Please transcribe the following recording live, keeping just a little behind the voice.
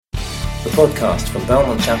the podcast from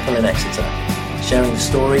Belmont Chapel in Exeter, sharing the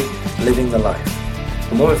story, living the life.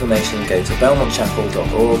 For more information, go to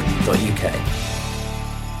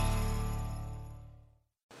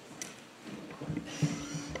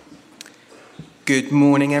belmontchapel.org.uk. Good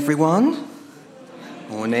morning, everyone.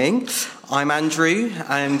 Morning. I'm Andrew,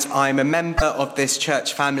 and I'm a member of this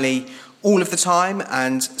church family all of the time,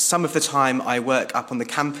 and some of the time I work up on the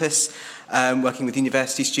campus, working with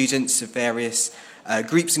university students of various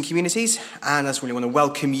groups and communities, and I just really want to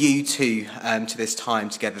welcome you to this time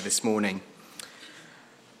together this morning.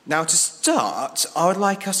 Now, to start, I would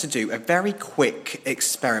like us to do a very quick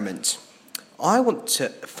experiment. I want to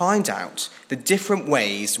find out the different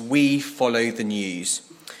ways we follow the news.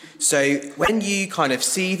 So when you kind of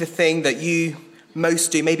see the thing that you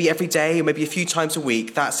most do, maybe every day or maybe a few times a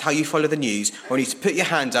week, that's how you follow the news, I want you to put your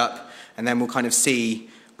hand up and then we'll kind of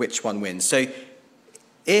see which one wins. So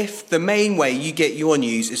if the main way you get your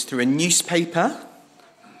news is through a newspaper,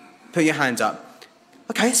 put your hand up.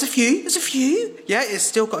 Okay, there's a few. Yeah, it's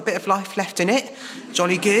still got a bit of life left in it.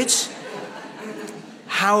 Jolly good.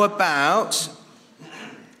 How about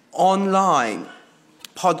online?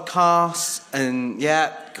 Podcasts and,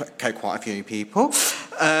 okay, quite a few people.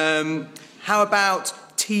 How about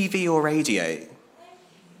TV or radio?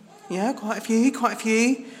 Yeah, quite a few.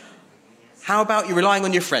 How about you relying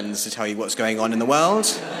on your friends to tell you what's going on in the world?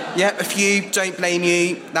 Yep, a few, don't blame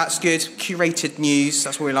you, that's good. Curated news,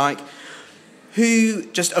 that's what we like. Who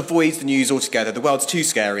just avoids the news altogether? The world's too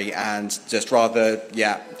scary and just rather,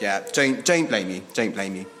 don't blame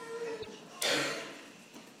you.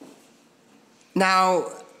 Now,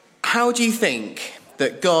 how do you think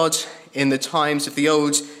that God, in the times of the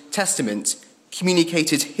Old Testament,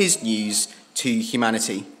 communicated his news to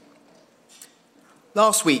humanity?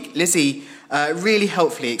 Last week, Lizzie really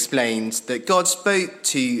helpfully explained that God spoke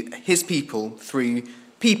to his people through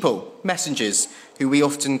people, messengers, who we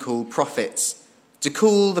often call prophets, to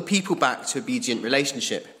call the people back to obedient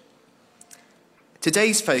relationship.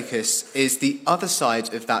 Today's focus is the other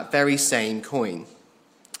side of that very same coin,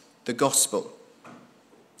 the gospel.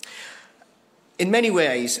 In many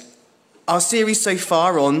ways, our series so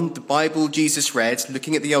far on the Bible Jesus read,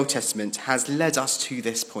 looking at the Old Testament, has led us to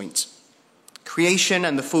this point. Creation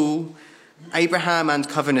and the fall, Abraham and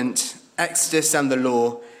covenant, Exodus and the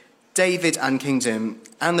law, David and kingdom,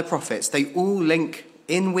 and the prophets, they all link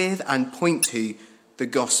in with and point to the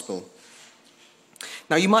gospel.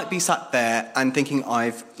 Now, you might be sat there and thinking,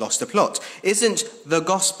 I've lost the plot. Isn't the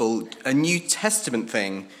gospel a New Testament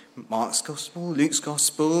thing? Mark's gospel, Luke's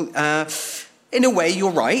gospel? In a way, you're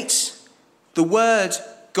right. The word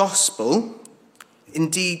gospel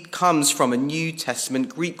indeed comes from a New Testament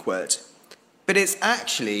Greek word, but it's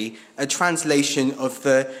actually a translation of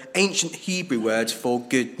the ancient Hebrew word for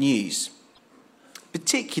good news,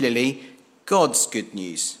 particularly God's good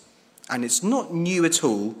news. And it's not new at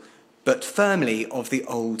all, but firmly of the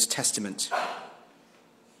Old Testament.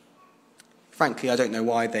 Frankly, I don't know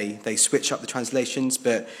why they switch up the translations,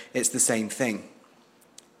 but it's the same thing.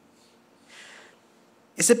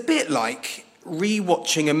 It's a bit like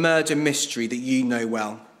re-watching a murder mystery that you know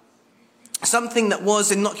well. Something that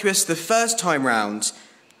was innocuous the first time round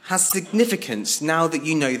has significance now that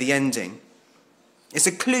you know the ending. It's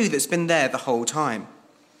a clue that's been there the whole time.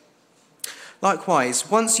 Likewise,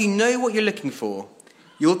 once you know what you're looking for,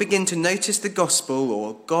 you'll begin to notice the gospel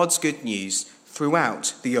or God's good news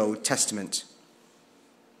throughout the Old Testament.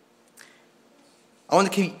 I want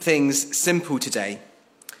to keep things simple today.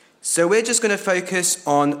 So we're just going to focus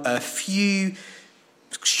on a few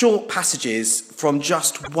short passages from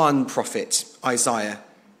just one prophet, Isaiah.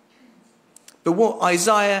 But what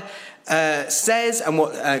Isaiah says and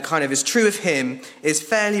what kind of is true of him is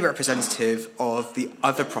fairly representative of the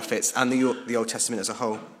other prophets and the Old Testament as a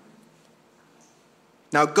whole.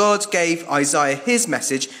 Now, God gave Isaiah his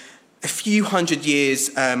message a few hundred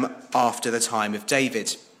years after the time of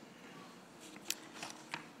David.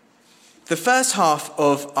 The first half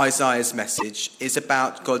of Isaiah's message is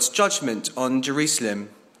about God's judgment on Jerusalem,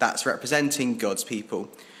 that's representing God's people,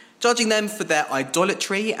 judging them for their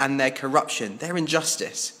idolatry and their corruption, their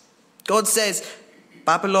injustice. God says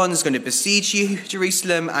Babylon is going to besiege you,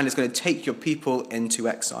 Jerusalem, and is going to take your people into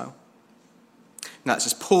exile. Now, let's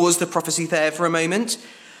just pause the prophecy there for a moment.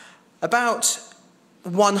 About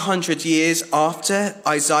 100 years after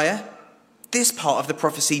Isaiah, this part of the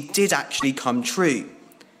prophecy did actually come true.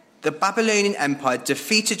 The Babylonian Empire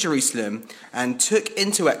defeated Jerusalem and took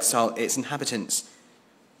into exile its inhabitants.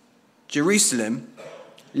 Jerusalem,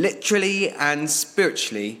 literally and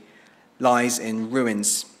spiritually, lies in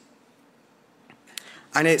ruins.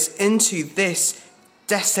 And it's into this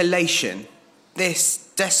desolation this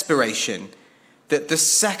desperation that the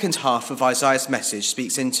second half of Isaiah's message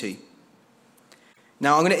speaks into.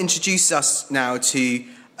 Now, I'm going to introduce us now to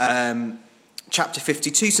chapter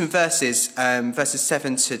 52, some verses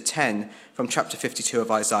 7 to 10 from chapter 52 of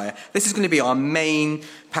Isaiah. This is going to be our main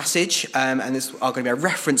passage, and this are going to be a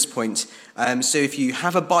reference point. So if you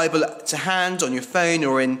have a Bible to hand on your phone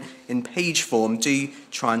or in page form, do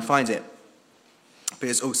try and find it. But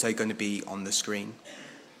it's also going to be on the screen.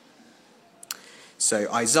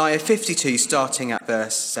 So Isaiah 52, starting at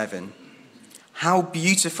verse 7. How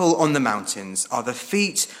beautiful on the mountains are the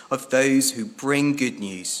feet of those who bring good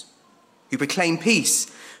news, who proclaim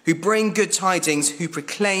peace, who bring good tidings, who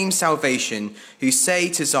proclaim salvation, who say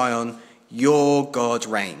to Zion, your God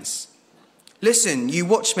reigns. Listen, you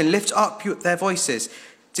watchmen, lift up their voices.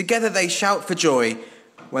 Together they shout for joy.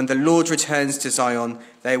 When the Lord returns to Zion,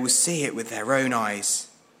 they will see it with their own eyes.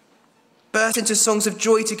 Burst into songs of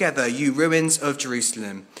joy together, you ruins of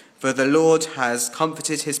Jerusalem, for the Lord has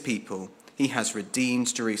comforted his people. He has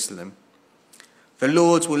redeemed Jerusalem. The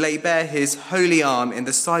Lord will lay bare his holy arm in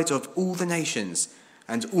the sight of all the nations,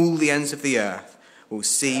 and all the ends of the earth will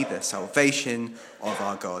see the salvation of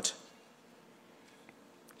our God.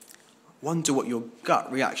 Wonder what your gut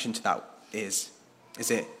reaction to that is.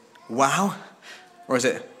 Is it wow? Or is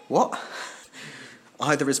it what?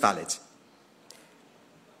 Either is valid.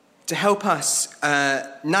 To help us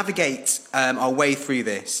navigate our way through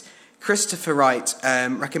this, Christopher Wright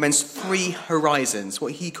recommends 3 horizons,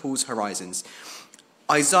 what he calls horizons.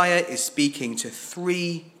 Isaiah is speaking to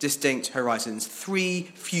 3 distinct horizons, 3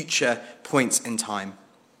 future points in time.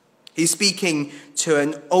 He's speaking to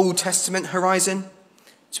an Old Testament horizon,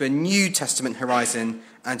 to a New Testament horizon,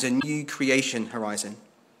 and a new creation horizon.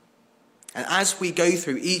 And as we go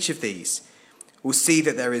through each of these, we'll see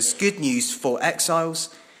that there is good news for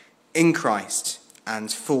exiles, in Christ, and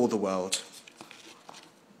for the world.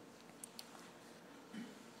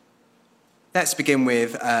 Let's begin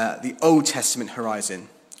with the Old Testament horizon.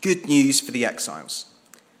 Good news for the exiles.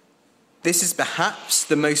 This is perhaps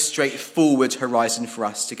the most straightforward horizon for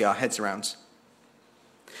us to get our heads around.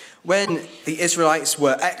 When the Israelites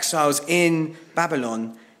were exiles in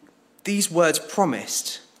Babylon, these words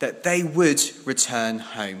promised that they would return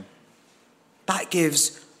home. That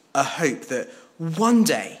gives a hope that one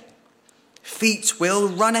day feet will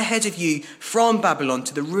run ahead of you from Babylon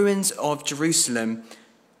to the ruins of Jerusalem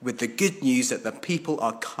with the good news that the people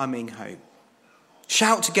are coming home.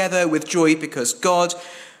 Shout together with joy because God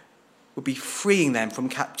will be freeing them from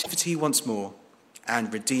captivity once more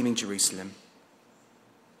and redeeming Jerusalem.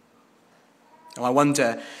 Oh, I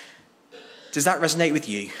wonder, does that resonate with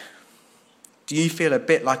you? Do you feel a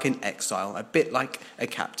bit like an exile, a bit like a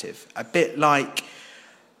captive, a bit like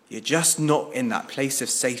you're just not in that place of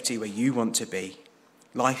safety where you want to be?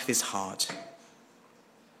 Life is hard.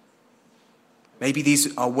 Maybe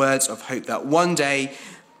these are words of hope that one day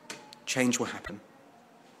change will happen.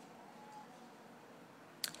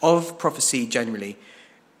 Of prophecy generally,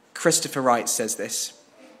 Christopher Wright says this: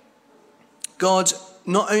 God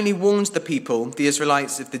not only warned the people, the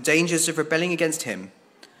Israelites, of the dangers of rebelling against him,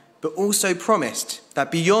 but also promised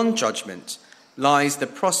that beyond judgment lies the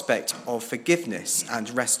prospect of forgiveness and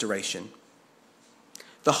restoration.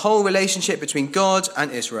 The whole relationship between God and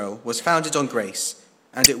Israel was founded on grace,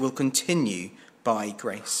 and it will continue by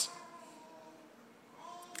grace.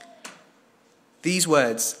 These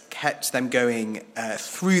words kept them going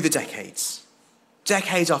through the decades.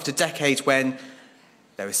 Decade after decade, when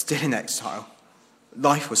they were still in exile.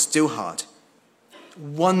 Life was still hard.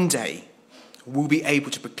 One day, we'll be able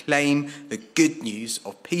to proclaim the good news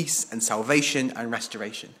of peace and salvation and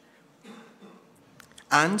restoration.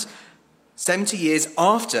 And 70 years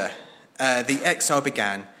after the exile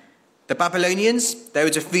began, the Babylonians, they were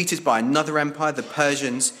defeated by another empire, the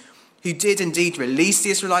Persians, who did indeed release the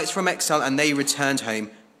Israelites from exile, and they returned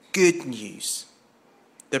home. Good news.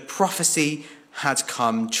 The prophecy had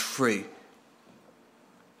come true.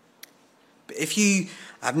 But if you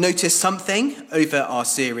have noticed something over our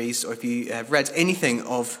series, or if you have read anything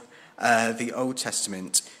of the Old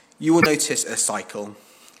Testament, you will notice a cycle.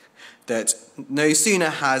 That no sooner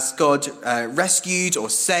has God rescued or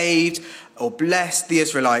saved or blessed the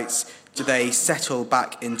Israelites, do they settle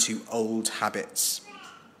back into old habits.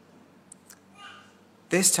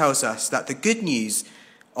 This tells us that the good news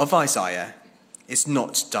of Isaiah is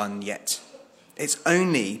not done yet. It's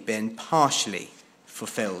only been partially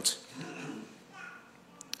fulfilled.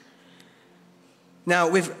 Now,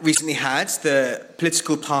 we've recently had the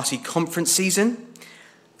political party conference season,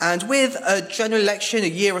 and with a general election a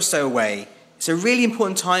year or so away, it's a really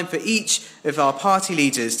important time for each of our party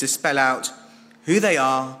leaders to spell out who they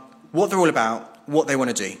are, what they're all about, what they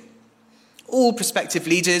want to do. All prospective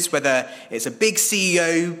leaders, whether it's a big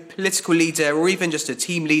CEO, political leader, or even just a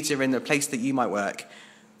team leader in the place that you might work,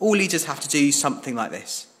 all leaders have to do something like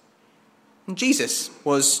this. And Jesus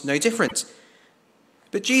was no different.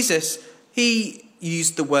 But Jesus, he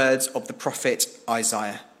used the words of the prophet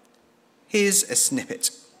Isaiah. Here's a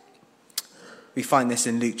snippet. We find this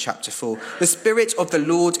in Luke chapter 4. The Spirit of the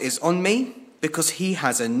Lord is on me, because he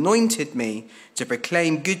has anointed me to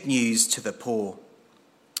proclaim good news to the poor.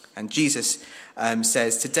 And Jesus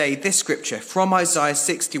says, today this scripture from Isaiah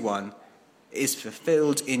 61 is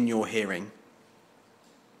fulfilled in your hearing.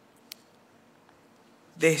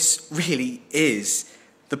 This really is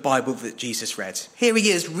the Bible that Jesus read. Here he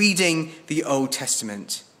is reading the Old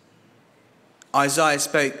Testament. Isaiah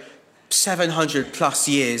spoke 700 plus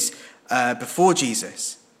years before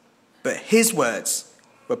Jesus, but his words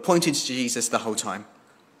were pointing to Jesus the whole time.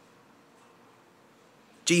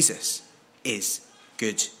 Jesus is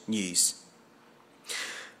good news.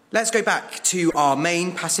 Let's go back to our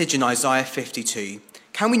main passage in Isaiah 52.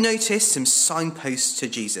 Can we notice some signposts to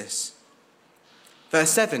Jesus?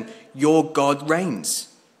 Verse 7, your God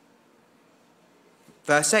reigns.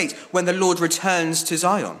 Verse 8, when the Lord returns to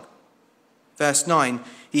Zion. Verse 9,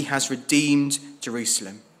 he has redeemed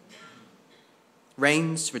Jerusalem.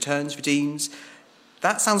 Reigns, returns, redeems.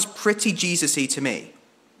 That sounds pretty Jesus-y to me.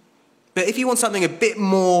 But if you want something a bit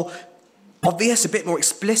more obvious, a bit more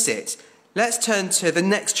explicit, let's turn to the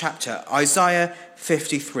next chapter, Isaiah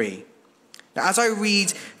 53. Now, as I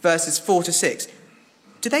read verses 4 to 6,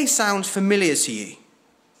 do they sound familiar to you?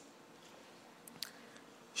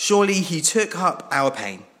 Surely he took up our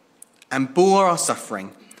pain and bore our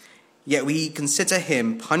suffering, yet we consider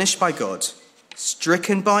him punished by God,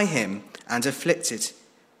 stricken by him and afflicted.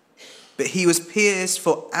 But he was pierced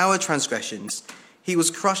for our transgressions, he was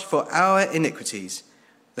crushed for our iniquities.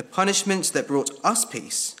 The punishment that brought us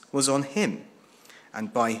peace was on him,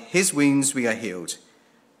 and by his wounds we are healed.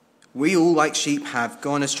 We all like sheep have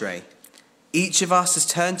gone astray. Each of us has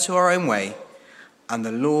turned to our own way, and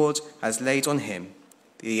the Lord has laid on him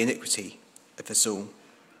the iniquity of us all.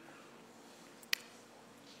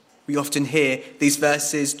 We often hear these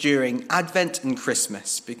verses during Advent and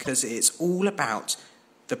Christmas because it's all about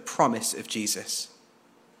the promise of Jesus.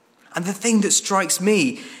 And the thing that strikes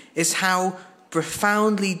me is how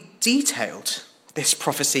profoundly detailed this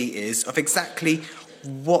prophecy is of exactly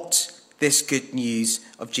what this good news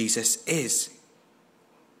of Jesus is.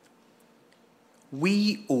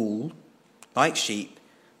 We all, like sheep,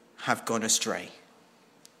 have gone astray.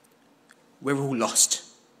 We're all lost.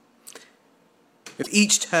 We've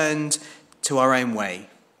each turned to our own way.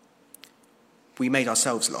 We made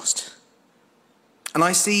ourselves lost. And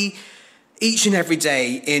I see each and every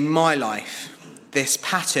day in my life this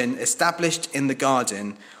pattern established in the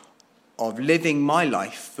garden of living my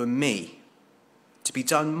life for me, to be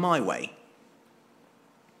done my way.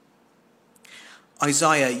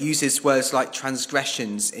 Isaiah uses words like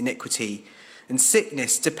transgressions, iniquity, and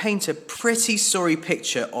sickness to paint a pretty sorry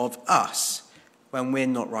picture of us when we're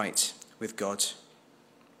not right with God.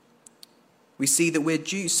 We see that we're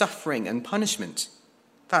due suffering and punishment.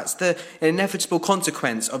 That's the inevitable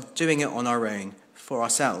consequence of doing it on our own for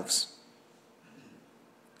ourselves.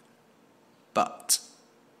 But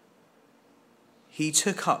he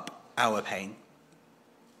took up our pain.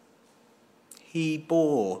 He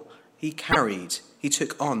bore, he carried, he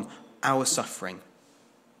took on our suffering,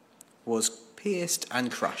 was pierced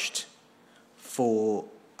and crushed for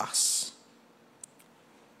us.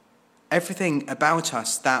 Everything about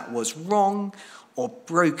us that was wrong or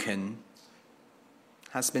broken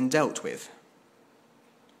has been dealt with.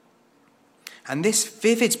 And this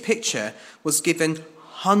vivid picture was given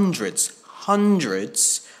hundreds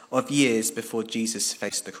of years before Jesus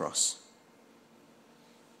faced the cross.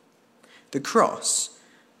 The cross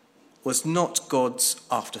was not God's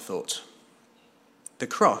afterthought. The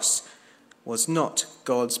cross was not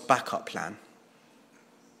God's backup plan.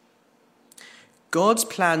 God's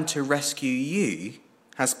plan to rescue you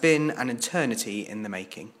has been an eternity in the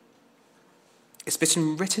making. It's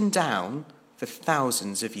been written down for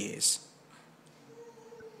thousands of years.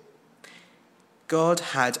 God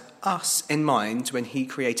had us in mind when he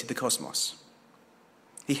created the cosmos.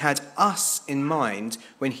 He had us in mind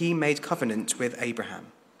when he made covenant with Abraham.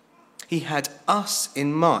 He had us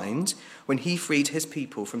in mind when he freed his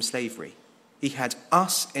people from slavery. He had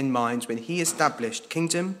us in mind when he established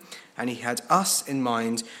kingdom, and he had us in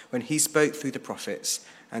mind when he spoke through the prophets,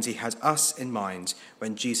 and he had us in mind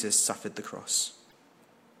when Jesus suffered the cross.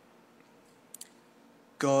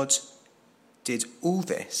 God did all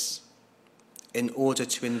this in order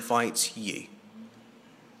to invite you.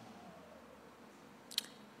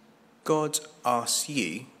 God asks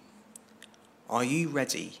you, are you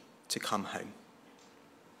ready to come home?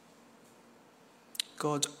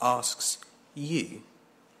 God asks you,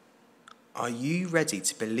 are you ready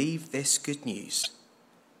to believe this good news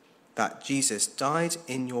that Jesus died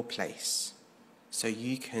in your place so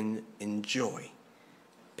you can enjoy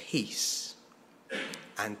peace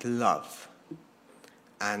and love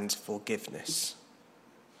and forgiveness?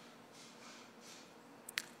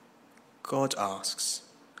 God asks,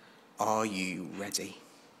 are you ready?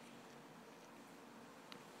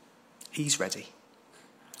 He's ready.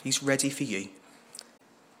 He's ready for you.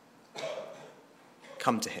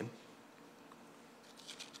 Come to him.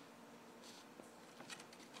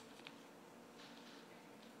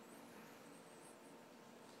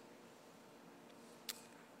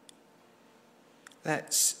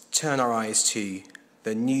 Let's turn our eyes to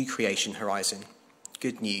the new creation horizon.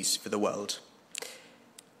 Good news for the world.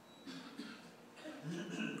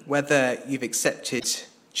 Whether you've accepted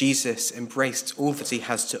Jesus, embraced all that he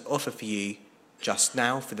has to offer for you just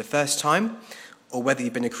now for the first time, or whether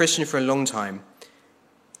you've been a Christian for a long time,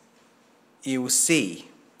 you will see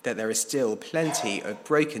that there is still plenty of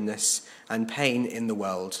brokenness and pain in the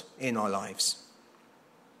world, in our lives.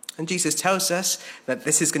 And Jesus tells us that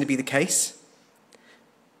this is going to be the case,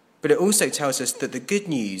 but it also tells us that the good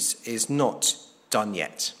news is not done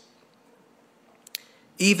yet.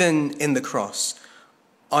 Even in the cross,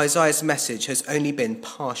 Isaiah's message has only been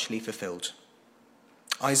partially fulfilled.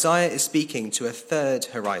 Isaiah is speaking to a third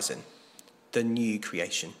horizon, the new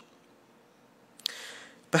creation.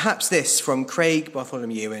 Perhaps this from Craig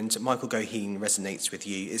Bartholomew and Michael Goheen resonates with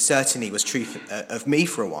you. It certainly was true of me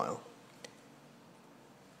for a while.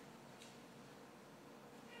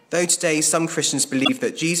 Though today some Christians believe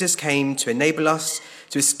that Jesus came to enable us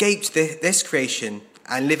to escape this creation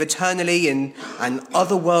and live eternally in an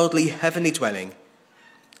otherworldly heavenly dwelling,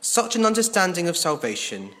 such an understanding of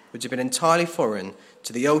salvation would have been entirely foreign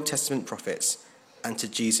to the Old Testament prophets and to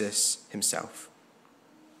Jesus himself.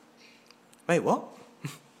 Wait, what?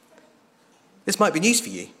 This might be news for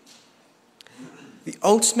you. The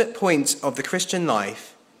ultimate point of the Christian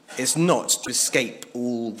life is not to escape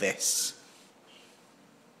all this.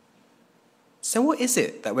 So what is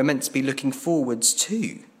it that we're meant to be looking forwards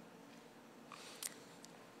to?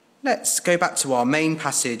 Let's go back to our main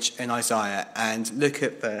passage in Isaiah and look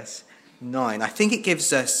at verse 9. I think it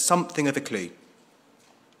gives us something of a clue.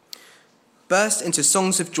 Burst into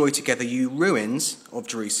songs of joy together, you ruins of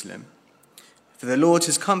Jerusalem. For the Lord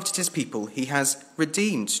has comforted his people, he has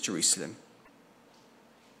redeemed Jerusalem.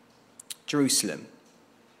 Jerusalem.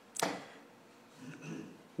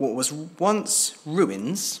 What was once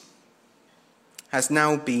ruins has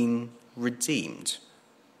now been redeemed.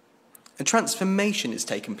 A transformation has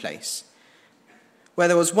taken place. Where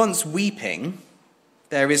there was once weeping,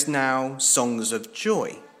 there is now songs of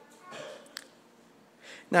joy.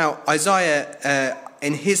 Now, Isaiah,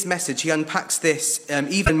 in his message, he unpacks this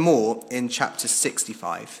even more in chapter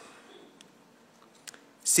 65.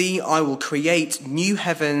 See, I will create new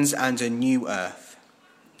heavens and a new earth.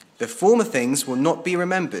 The former things will not be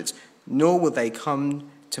remembered, nor will they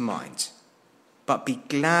come to mind. But be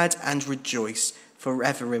glad and rejoice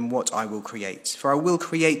forever in what I will create. For I will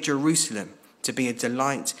create Jerusalem to be a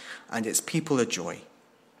delight and its people a joy.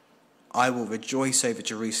 I will rejoice over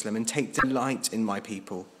Jerusalem and take delight in my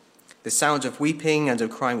people. The sound of weeping and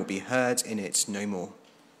of crying will be heard in it no more.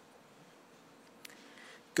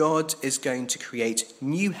 God is going to create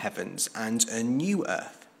new heavens and a new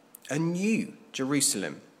earth, a new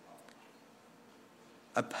Jerusalem,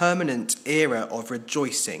 a permanent era of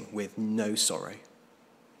rejoicing with no sorrow.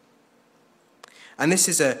 And this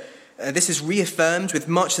is reaffirmed with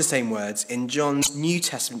much the same words in John's New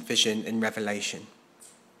Testament vision in Revelation.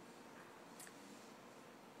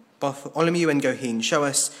 Bartholomew and Goheen show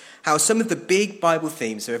us how some of the big Bible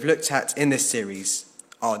themes that we've looked at in this series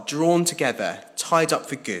are drawn together, tied up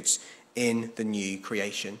for good in the new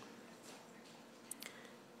creation.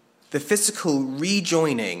 The physical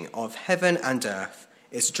rejoining of heaven and earth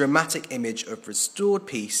is a dramatic image of restored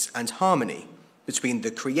peace and harmony between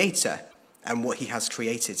the Creator and what he has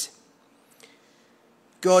created.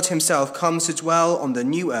 God himself comes to dwell on the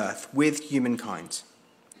new earth with humankind.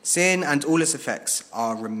 Sin and all its effects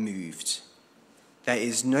are removed. There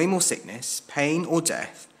is no more sickness, pain, or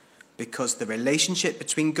death because the relationship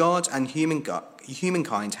between God and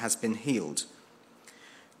humankind has been healed.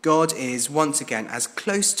 God is once again as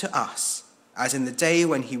close to us as in the day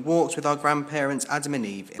when he walked with our grandparents Adam and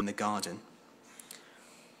Eve in the garden.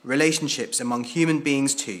 Relationships among human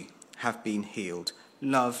beings too have been healed.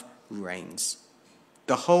 Love reigns.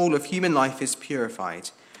 The whole of human life is purified,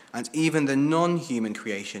 and even the non-human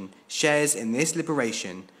creation shares in this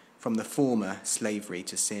liberation from the former slavery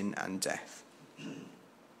to sin and death.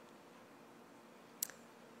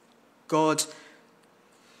 God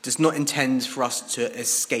does not intend for us to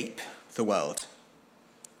escape the world.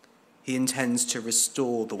 He intends to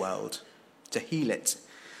restore the world, to heal it,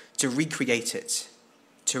 to recreate it,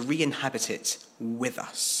 to re-inhabit it with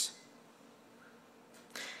us.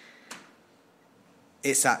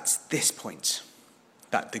 It's at this point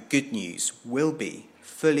that the good news will be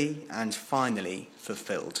fully and finally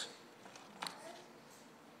fulfilled.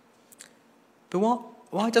 But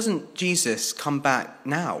why doesn't Jesus come back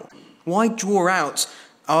now? Why draw out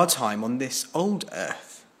our time on this old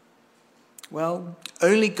earth? Well,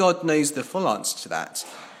 only God knows the full answer to that.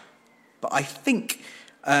 But I think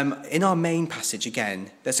in our main passage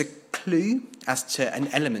again, there's a clue as to an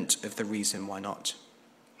element of the reason why not.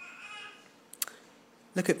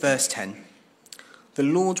 Look at verse 10. The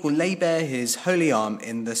Lord will lay bare his holy arm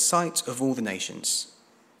in the sight of all the nations,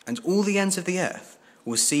 and all the ends of the earth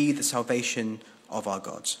will see the salvation of our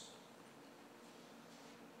God.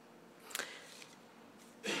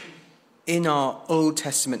 In our Old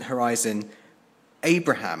Testament horizon,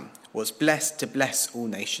 Abraham was blessed to bless all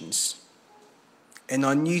nations. In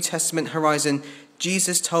our New Testament horizon,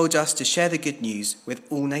 Jesus told us to share the good news with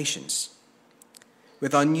all nations.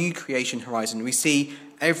 With our new creation horizon, we see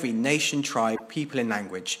every nation, tribe, people and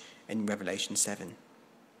language in Revelation 7.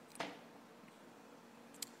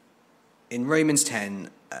 In Romans 10,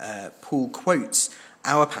 Paul quotes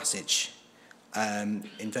our passage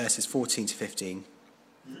in verses 14 to 15.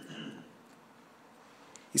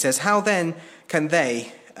 He says, "How then can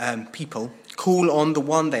they, people, call on the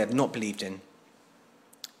one they have not believed in?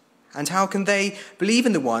 And how can they believe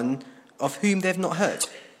in the one of whom they have not heard?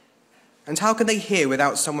 And how can they hear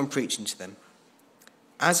without someone preaching to them?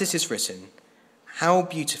 As it is written, how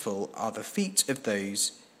beautiful are the feet of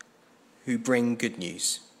those who bring good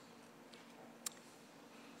news."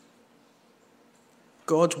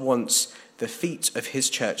 God wants the feet of his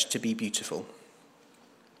church to be beautiful.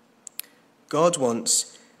 God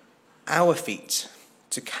wants our feet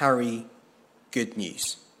to carry good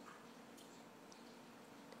news.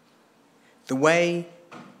 The way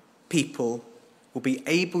people will be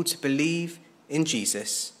able to believe in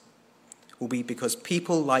Jesus will be because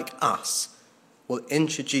people like us will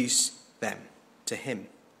introduce them to him.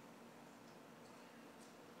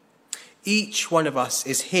 Each one of us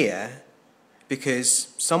is here because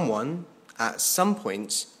someone at some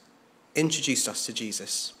point introduced us to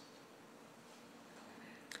Jesus.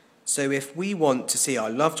 So if we want to see our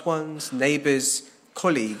loved ones, neighbours,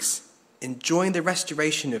 colleagues enjoying the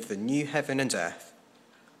restoration of the new heaven and earth,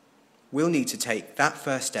 we'll need to take that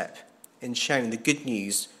first step in sharing the good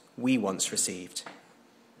news we once received.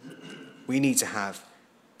 We need to have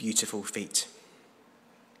beautiful feet.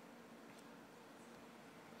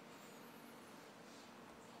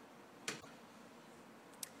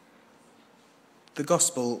 The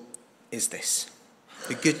gospel is this.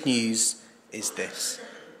 The good news is this.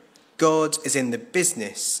 God is in the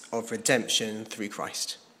business of redemption through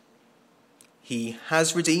Christ. He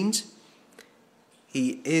has redeemed,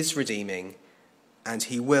 he is redeeming, and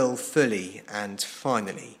he will fully and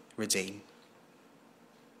finally redeem.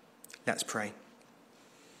 Let's pray.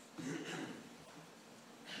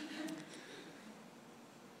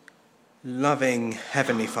 Loving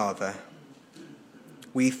Heavenly Father,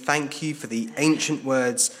 we thank you for the ancient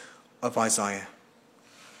words of Isaiah,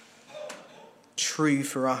 true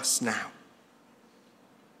for us now.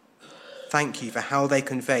 Thank you for how they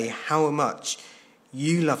convey how much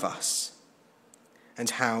you love us and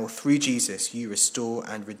how through Jesus you restore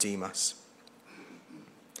and redeem us.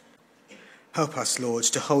 Help us, Lord,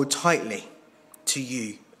 to hold tightly to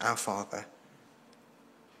you, our Father.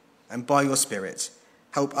 And by your Spirit,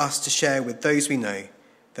 help us to share with those we know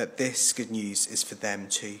that this good news is for them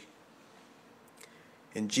too.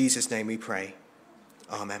 In Jesus' name we pray.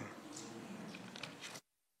 Amen.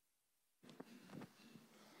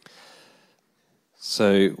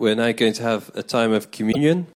 So we're now going to have a time of communion.